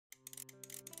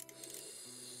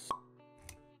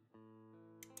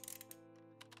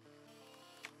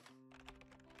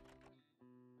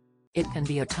It can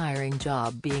be a tiring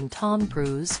job being Tom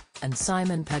Cruise, and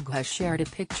Simon Pegg has shared a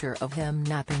picture of him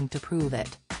napping to prove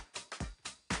it.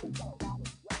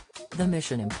 The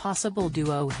Mission Impossible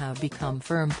duo have become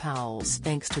firm pals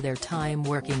thanks to their time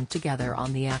working together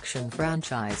on the action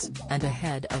franchise, and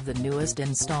ahead of the newest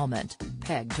installment,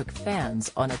 Pegg took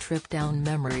fans on a trip down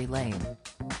memory lane.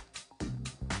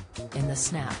 In the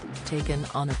snap, taken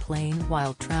on a plane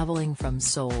while traveling from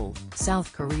Seoul,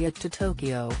 South Korea to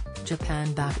Tokyo,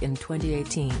 Japan back in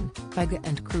 2018, Pegg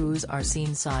and Cruise are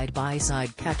seen side by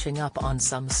side catching up on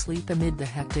some sleep amid the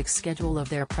hectic schedule of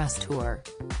their press tour.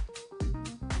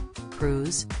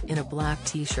 Cruise, in a black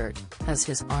t-shirt, has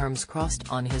his arms crossed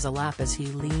on his lap as he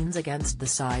leans against the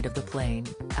side of the plane,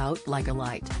 out like a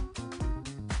light.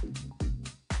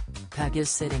 Pegg is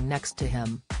sitting next to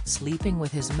him, sleeping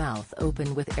with his mouth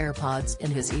open with AirPods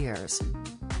in his ears.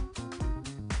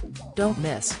 Don't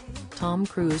miss: Tom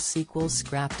Cruise sequel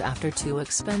scrapped after too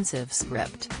expensive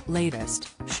script. Latest: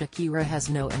 Shakira has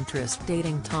no interest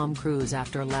dating Tom Cruise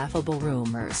after laughable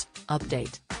rumors.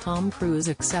 Update: Tom Cruise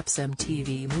accepts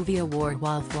MTV Movie Award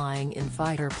while flying in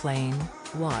fighter plane.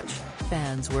 Watch: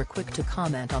 fans were quick to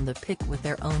comment on the pic with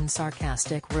their own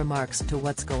sarcastic remarks to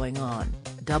what's going on,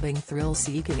 dubbing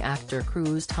thrill-seeking actor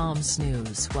Cruise Tom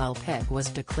Snooze while Pegg was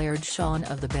declared Shaun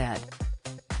of the Bed.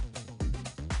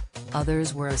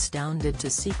 Others were astounded to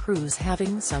see Cruise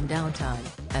having some downtime,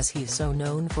 as he's so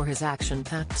known for his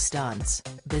action-packed stunts,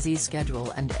 busy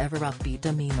schedule and ever-upbeat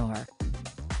demeanor.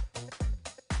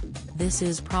 This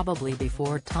is probably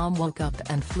before Tom woke up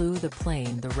and flew the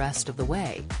plane the rest of the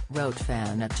way, wrote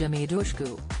fan at Jimmy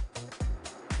Dushku.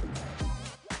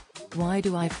 Why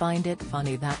do I find it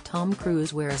funny that Tom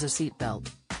Cruise wears a seatbelt?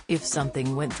 If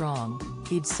something went wrong,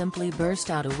 he'd simply burst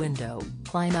out a window,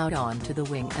 climb out onto the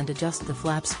wing and adjust the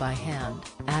flaps by hand,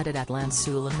 added Atlan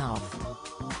Sulanov.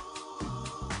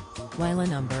 While a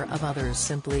number of others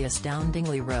simply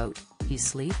astoundingly wrote, "He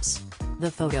sleeps?"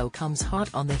 The photo comes hot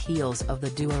on the heels of the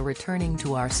duo returning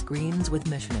to our screens with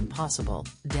Mission Impossible: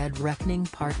 Dead Reckoning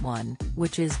Part 1,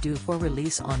 which is due for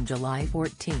release on July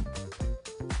 14.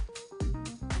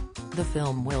 The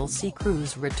film will see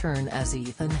Cruise return as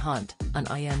Ethan Hunt, an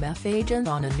IMF agent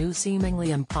on a new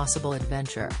seemingly impossible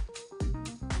adventure.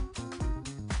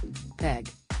 Pegg,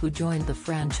 who joined the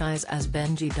franchise as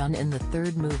Benji Dunn in the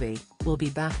third movie, will be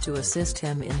back to assist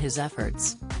him in his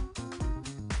efforts.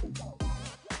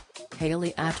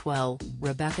 Hayley Atwell,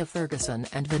 Rebecca Ferguson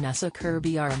and Vanessa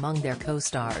Kirby are among their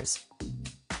co-stars.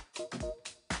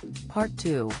 Part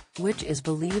 2, which is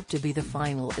believed to be the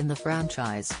final in the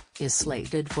franchise, is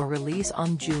slated for release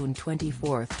on June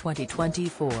 24,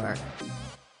 2024.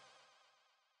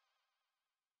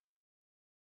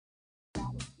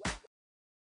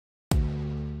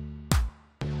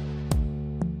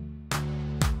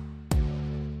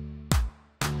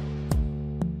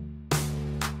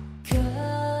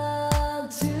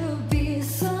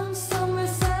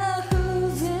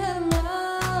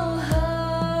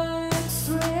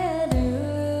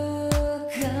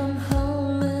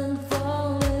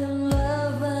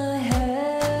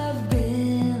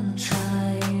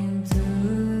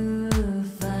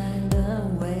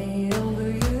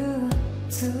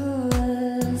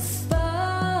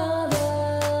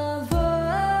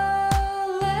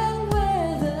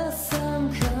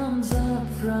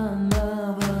 From